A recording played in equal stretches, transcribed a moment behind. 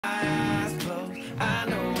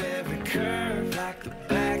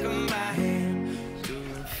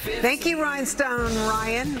Thank you, Rhinestone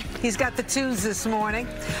Ryan. He's got the tunes this morning.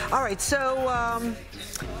 All right, so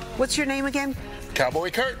what's your name again?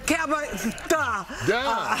 Cowboy Kurt. Cowboy. Duh.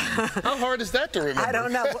 Yeah. How hard is that to remember? I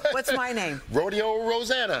don't know. What's my name? Rodeo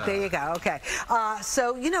Rosanna. There you go. Okay.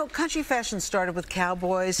 So, you know, country fashion started with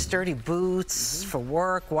cowboys, sturdy boots for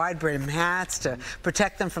work, wide-brim hats to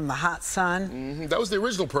protect them from the hot sun. That was the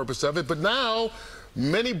original purpose of it, but now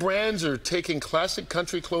many brands are taking classic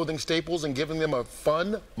country clothing staples and giving them a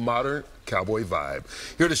fun, modern cowboy vibe.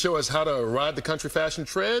 Here to show us how to ride the country fashion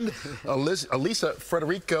trend, Alisa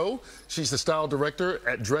Frederico. She's the style director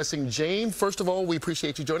at Dressing Jane. First of all, we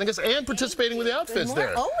appreciate you joining us and participating with the outfits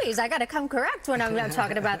there. Always. I got to come correct when I'm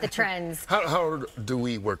talking about the trends. How do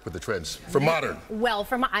we work with the trends for modern? Well,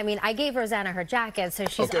 I mean, I gave Rosanna her jacket, so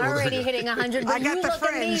she's already hitting 100, but you look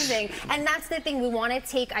amazing. And that's the thing. We want to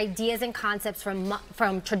take ideas and concepts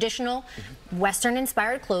from traditional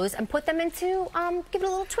Western-inspired clothes and put them into, give it a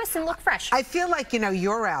little twist and look fresh. I feel like, you know,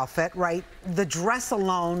 your outfit, right, the dress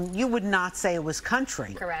alone, you would not say it was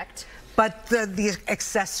country. Correct. But the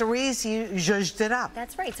accessories, you zhuzhed it up.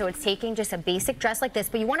 That's right. So it's taking just a basic dress like this,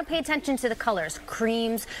 but you want to pay attention to the colors.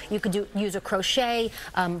 Creams, you could use a crochet,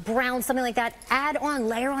 brown, something like that.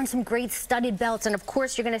 Layer on some great studded belts, and of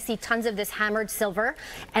course you're going to see tons of this hammered silver.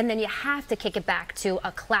 And then you have to kick it back to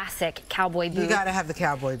a classic cowboy boot. You got to have the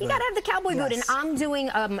cowboy boot. You got to have the cowboy boot, and I'm doing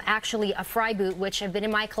actually a fry boot, which have been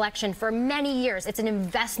in my collection for many years. It's an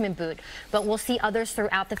investment boot, but we'll see others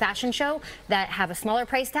throughout the fashion show that have a smaller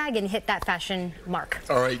price tag and hit that fashion mark.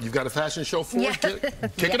 All right, you've got a fashion show for us.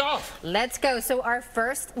 Kick it off. Let's go. So our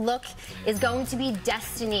first look is going to be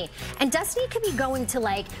Destiny. And Destiny could be going to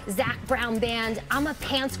like Zac Brown band. I'm a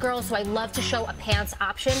pants girl, so I love to show a pants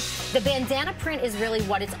option. The bandana print is really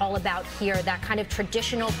what it's all about here, that kind of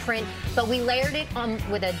traditional print, but we layered it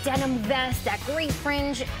with a denim vest, that great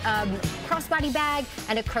fringe, crossbody bag,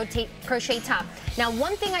 and a crochet top. Now,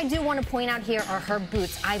 one thing I do want to point out here are her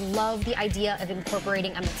boots. I love the idea of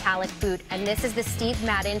incorporating a metallic boot, and this is the Steve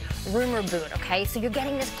Madden Rumor boot, okay? So you're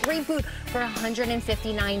getting this great boot for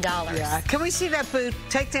 $159. Yeah. Can we see that boot?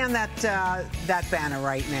 Take down that banner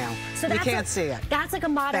right now. So you can't see it. That's like a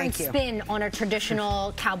modern spin on a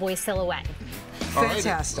traditional cowboy silhouette.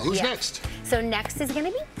 Fantastic. Who's next? So next is going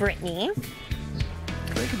to be Brittany.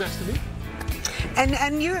 Thank you, Destiny. And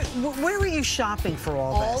where were you shopping for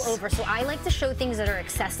all this? All over. So I like to show things that are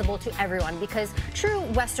accessible to everyone, because true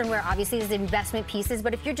Western wear obviously is investment pieces,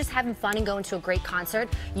 but if you're just having fun and going to a great concert,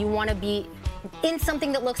 you want to be in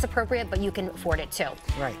something that looks appropriate, but you can afford it too.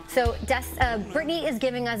 Right. So Brittany is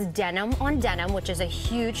giving us denim on denim, which is a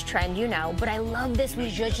huge trend, you know, but I love this.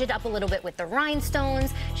 We zhuzhed it up a little bit with the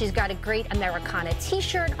rhinestones. She's got a great Americana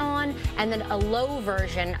t-shirt on, and then a low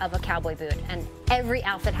version of a cowboy boot. And every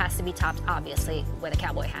outfit has to be topped, obviously, with a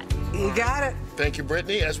cowboy hat. You got it. Thank you,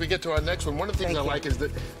 Brittany. As we get to our next one of the things I like is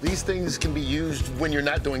that these things can be used when you're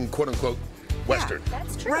not doing quote-unquote Western. Yeah,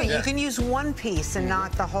 that's true. Right, you can use one piece and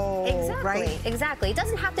not the whole, right? Exactly. It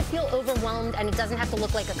doesn't have to feel overwhelmed, and it doesn't have to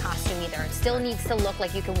look like a costume either. It still needs to look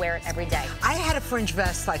like you can wear it every day. I had a fringe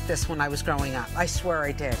vest like this when I was growing up. I swear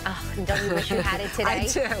I did. Oh, don't you wish you had it today? I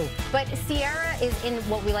do. But Sierra is in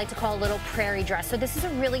what we like to call a little prairie dress. So this is a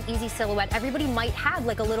really easy silhouette. Everybody might have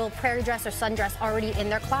like a little prairie dress or sundress already in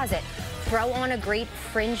their closet. Throw on a great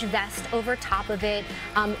fringe vest over top of it.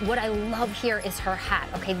 What I love here is her hat.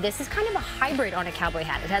 Okay, this is kind of a hybrid on a cowboy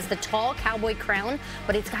hat. It has the tall cowboy crown,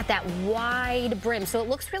 but it's got that wide brim. So it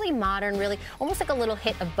looks really modern, really almost like a little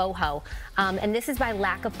hit of boho. And this is by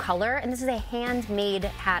Lack of Color, and this is a handmade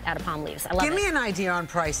hat out of palm leaves. I love it. Give me an idea on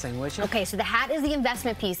pricing, would you? Okay, so the hat is the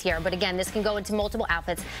investment piece here, but again, this can go into multiple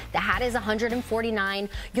outfits. The hat is $149.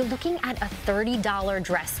 You're looking at a $30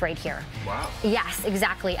 dress right here. Wow. Yes,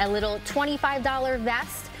 exactly. A little $25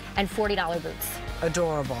 vest and $40 boots.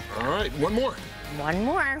 Adorable. All right, one more. One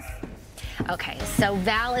more. Okay, so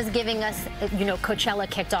Val is giving us, you know, Coachella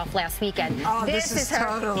kicked off last weekend. Oh, this is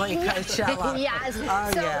totally Coachella. Yes.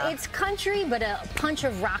 Oh, so it's country, but a punch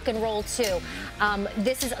of rock and roll too.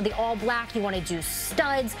 This is the all black. You want to do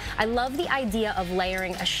studs. I love the idea of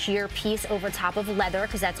layering a sheer piece over top of leather,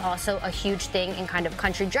 because that's also a huge thing in kind of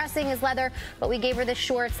country dressing is leather. But we gave her the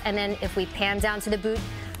shorts, and then if we pan down to the boot,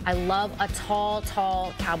 I love a tall,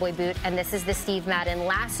 tall cowboy boot, and this is the Steve Madden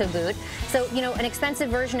lasso boot. So, you know, an expensive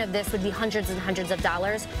version of this would be hundreds and hundreds of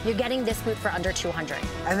dollars. You're getting this boot for under $200.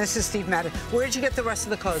 And this is Steve Madden. Where did you get the rest of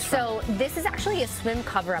the clothes from? So this is actually a swim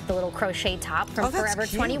cover-up, the little crochet top from Forever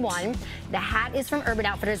 21. The hat is from Urban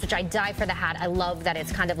Outfitters, which I die for the hat. I love that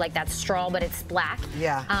it's kind of like that straw, but it's black.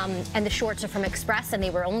 Yeah. And the shorts are from Express, and they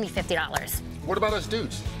were only $50. What about us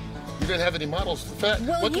dudes? You didn't have any models for that.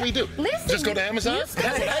 Well, What can we do? Listen, Just go to Amazon? That's what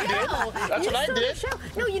I did. That's what I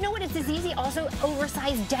did. No, you know what? It's as easy. Also,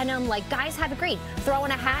 oversized denim. Like, guys have it great. Throw on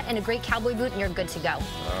a hat and a great cowboy boot, and you're good to go.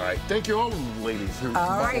 All right. Thank you all, ladies, who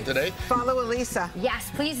modeled today. Follow Alisa. Yes,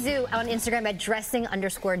 please do on Instagram at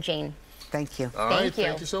dressing_Jane. Thank you. All right. Thank you.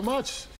 Thank you so much.